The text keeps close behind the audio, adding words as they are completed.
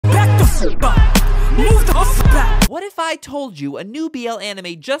What if I told you a new BL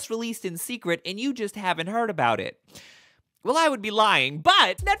anime just released in secret and you just haven't heard about it? Well, I would be lying,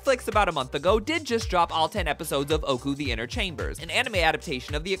 but Netflix about a month ago did just drop all 10 episodes of Ooku The Inner Chambers, an anime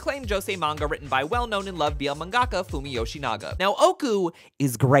adaptation of the acclaimed josie manga written by well-known and loved BL mangaka Fumi Yoshinaga. Now, Ooku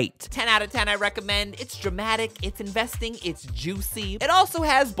is great. 10 out of 10 I recommend. It's dramatic, it's investing, it's juicy. It also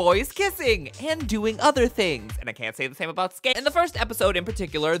has boys kissing and doing other things, and I can't say the same about Skate. In the first episode in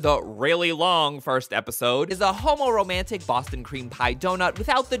particular, the really long first episode, is a homo-romantic Boston cream pie donut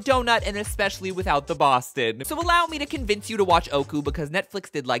without the donut and especially without the Boston. So allow me to convince you to watch Ooku because Netflix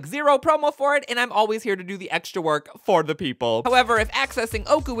did like zero promo for it, and I'm always here to do the extra work for the people. However, if accessing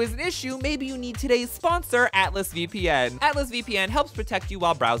Ooku is an issue, maybe you need today's sponsor, Atlas VPN. Atlas VPN helps protect you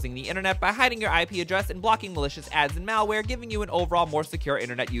while browsing the internet by hiding your IP address and blocking malicious ads and malware, giving you an overall more secure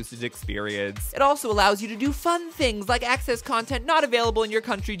internet usage experience. It also allows you to do fun things like access content not available in your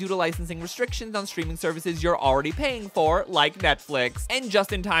country due to licensing restrictions on streaming services you're already paying for, like Netflix. And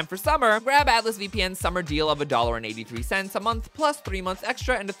just in time for summer, grab Atlas VPN's summer deal of $1.83 a month, plus 3 months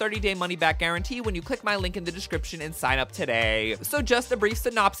extra and a 30-day money-back guarantee when you click my link in the description and sign up today. So just a brief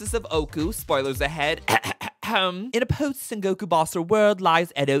synopsis of Ooku, spoilers ahead. In a post-Sengoku Basara world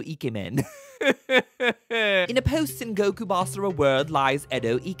lies Edo Ikemen. In a post-Sengoku Basara world lies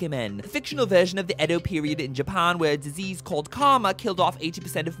Edo Ikemen, a fictional version of the Edo period in Japan where a disease called karma killed off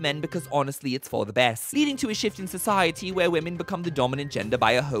 80% of men because honestly it's for the best, leading to a shift in society where women become the dominant gender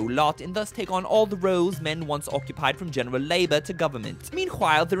by a whole lot and thus take on all the roles men once occupied from general labor to government.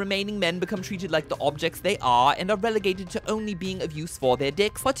 Meanwhile, the remaining men become treated like the objects they are and are relegated to only being of use for their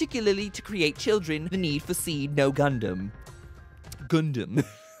dicks, particularly to create children, the need for seed, no Gundam.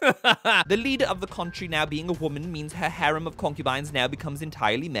 The leader of the country now being a woman means her harem of concubines now becomes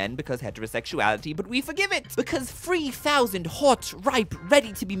entirely men because heterosexuality, but we forgive it! Because 3,000 hot, ripe,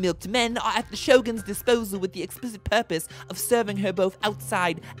 ready-to-be milked men are at the shogun's disposal with the explicit purpose of serving her both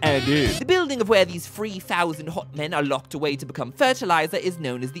outside and in. The building of where these 3,000 hot men are locked away to become fertilizer is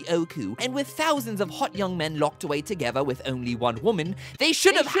known as the Oooku, and with thousands of hot young men locked away together with only one woman, they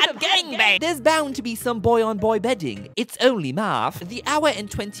should have had gangbang! There's bound to be some boy-on-boy bedding. It's only math. The hour and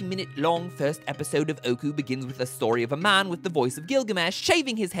 20-minute long first episode of Ooku begins with a story of a man with the voice of Gilgamesh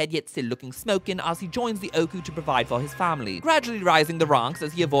shaving his head yet still looking smoking as he joins the Ooku to provide for his family, gradually rising the ranks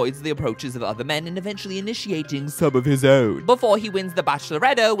as he avoids the approaches of other men and eventually initiating some of his own, before he wins the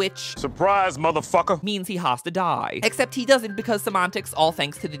Bachelorette, which, surprise motherfucker, means he has to die. Except he doesn't because semantics, all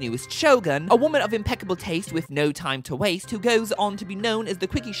thanks to the newest shogun, a woman of impeccable taste with no time to waste who goes on to be known as the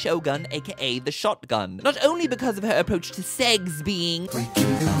Quickie Shogun, aka the Shotgun. Not only because of her approach to segs being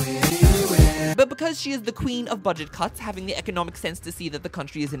but because she is the queen of budget cuts, having the economic sense to see that the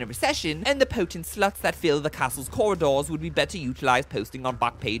country is in a recession, and the potent sluts that fill the castle's corridors would be better utilized posting on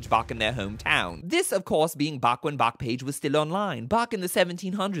Backpage back in their hometown. This, of course, being back when Backpage was still online, back in the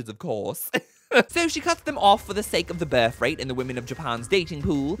 1700s, of course. So she cuts them off for the sake of the birth rate in the women of Japan's dating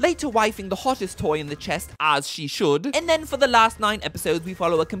pool, later wifing the hottest toy in the chest, as she should, and then for the last 9 episodes we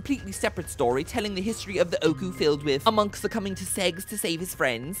follow a completely separate story telling the history of the Ooku filled with a monk succumbing to segs to save his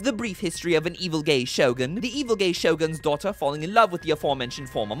friends, the brief history of an evil gay shogun, the evil gay shogun's daughter falling in love with the aforementioned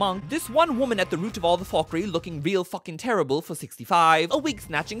former monk, this one woman at the root of all the fuckery looking real fucking terrible for 65, a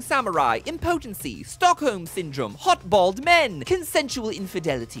wig-snatching samurai, impotency, Stockholm syndrome, hot bald men, consensual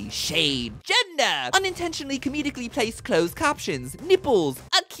infidelity, shade, gender, unintentionally comedically placed closed captions, nipples,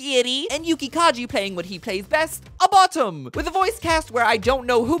 a kitty, and Yuki Kaji playing what he plays best, a bottom, with a voice cast where I don't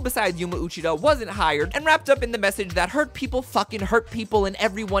know who besides Yuma Uchida wasn't hired, and wrapped up in the message that hurt people fucking hurt people and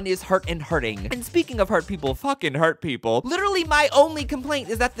everyone is hurt and hurting. And speaking of hurt people fucking hurt people, literally my only complaint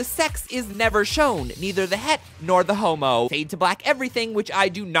is that the sex is never shown, neither the het nor the homo. Fade to black everything, which I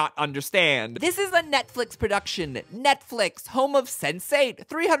do not understand. This is a Netflix production. Netflix, home of Sense8,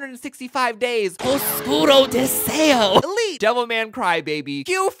 365 days, Oscuro Deseo, Elite, Devilman Crybaby,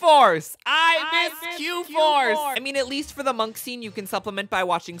 Q-Force, I miss Q-Force. I mean, at least for the monk scene, you can supplement by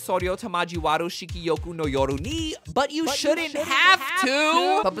watching Soryo Tamajiwaro Shikiyoku no Yoru ni, but you shouldn't have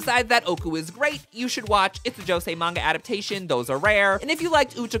to. But besides that, Ooku is great. You should watch. It's a josei manga adaptation. Those are rare. And if you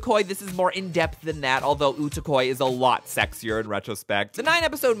liked Utakoi, this is more in-depth than that, although Utakoi is a lot sexier in retrospect. The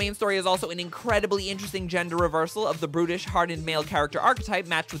 9-episode main story is also an incredibly interesting gender reversal of the brutish, hardened male character archetype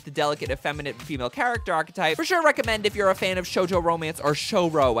matched with the delicate, effeminate female character archetype. For sure recommend if you're a fan of shoujo romance or show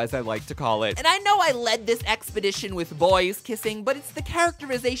row, as I like to call it. And I know I led this expedition with boys kissing, but it's the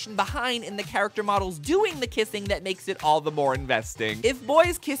characterization behind and the character models doing the kissing that makes it all the more investing. If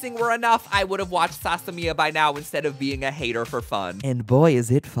boys kissing were enough, I would have watched Sasamiya by now instead of being a hater for fun. And boy,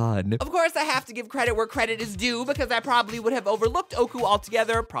 is it fun. Of course, I have to give credit where credit is due, because I probably would have overlooked Oooku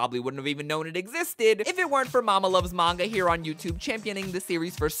altogether, probably wouldn't have even known it existed, if it weren't for Mama Loves Manga here on YouTube championing the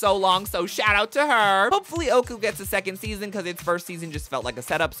series for so long, so shout out to her. Hopefully Oooku gets a second season, because its first season just felt like a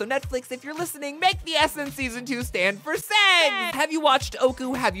setup, so Netflix, if you're listening, make the S in Season 2 stand for sex! Have you watched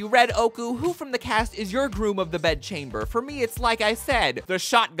Oooku? Have you read Oooku? Who from the cast is your groom of the bedchamber? For me, it's like I said, the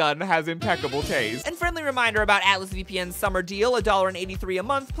shotgun has impeccable taste. And friendly reminder about Atlas VPN's summer deal, $1.83 a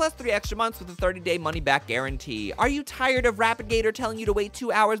month, plus 3 extra months with a 30-day money-back guarantee. Are you tired of RapidGator telling you to wait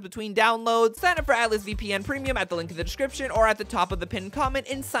 2 hours between downloads? Sign up for Atlas VPN Premium at the link in the description or at the top of the pinned comment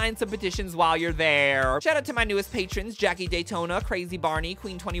and sign some petitions while you're there. Shout out to my newest patrons, Jackie Daytona, Crazy Barney,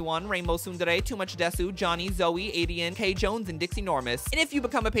 Queen 21, Rainbow Sundere, Too Much Desu, Johnny, Zoe, Adian, K Jones, and Dixie Normus. And if you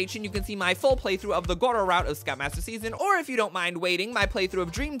become a patron, you can see my full playthrough of the Goro route of Scoutmaster Season, or if you don't mind waiting, my playthrough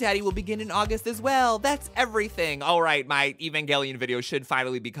of Dream Daddy will begin in August as well. That's everything. All right, my Evangelion video should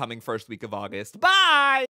finally be coming first week of August. Bye!